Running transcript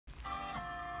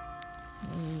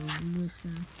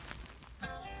listen.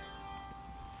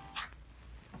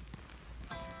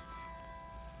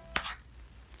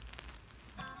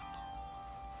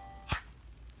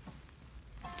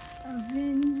 I've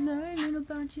been learning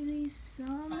about you these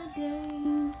summer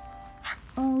days.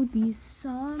 Oh, these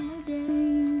summer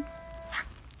days.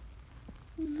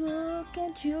 Look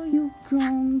at you, you've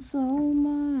grown so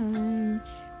much.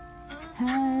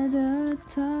 Had a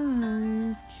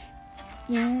touch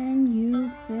when you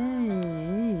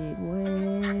fade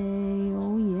away.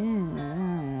 Oh yeah.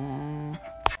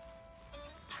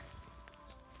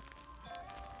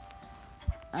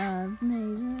 I've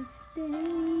made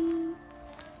mistakes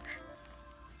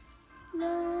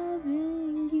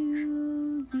loving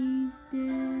you these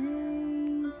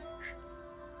days.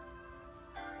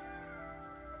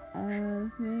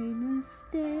 I've made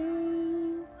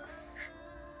mistakes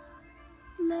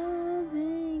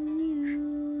loving you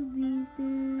these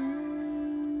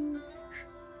days.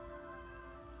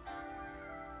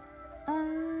 I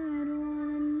don't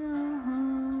wanna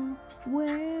know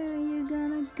where you're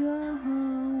gonna go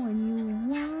when you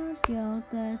walk out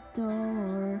that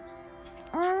door.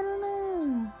 I don't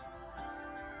know.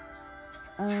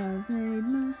 I've made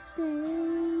mistakes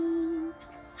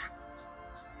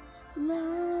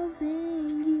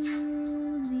loving you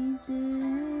these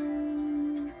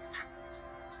days.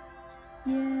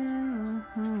 Yeah.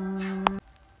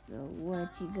 So what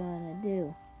you gonna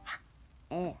do?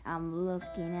 I'm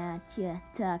looking at you,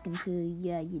 talking to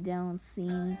you. You don't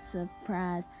seem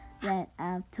surprised that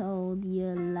I've told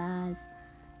you lies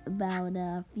about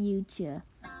our future.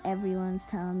 Everyone's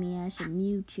telling me I should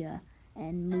mute you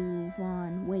and move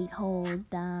on. Wait,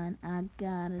 hold on, I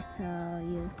gotta tell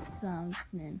you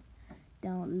something.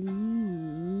 Don't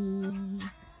leave.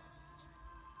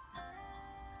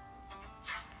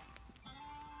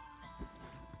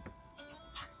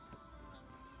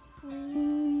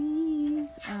 Please,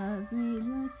 I've made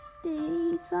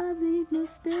mistakes.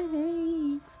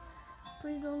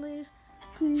 Please don't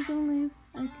leave.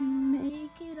 I can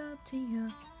make it up to you.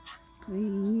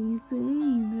 Please,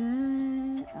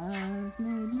 baby, I've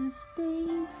made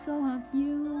mistakes, so have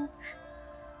you.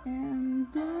 And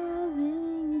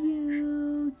loving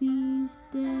you these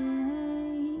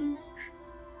days.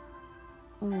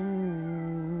 Oh,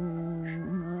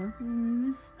 I've made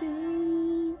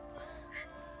mistakes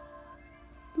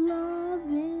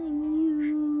loving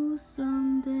you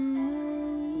some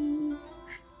days.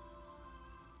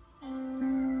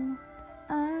 Oh,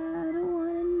 I don't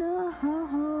wanna know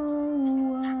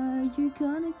where you're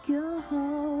gonna go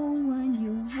when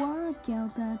you walk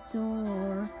out that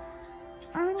door.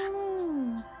 I don't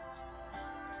know.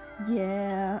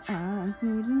 Yeah, I've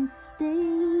made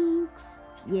mistakes.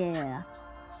 Yeah,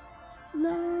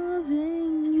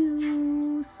 loving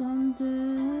you some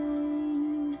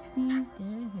days, these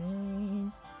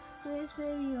days. Please,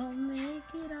 baby, I'll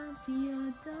make it up to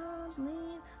you. Don't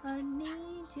leave, I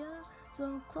need you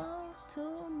so close to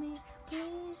me.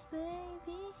 Please,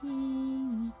 baby,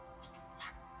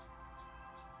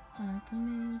 I can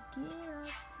make it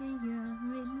up to you.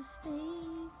 Made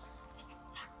mistakes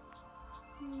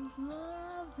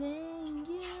loving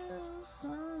you.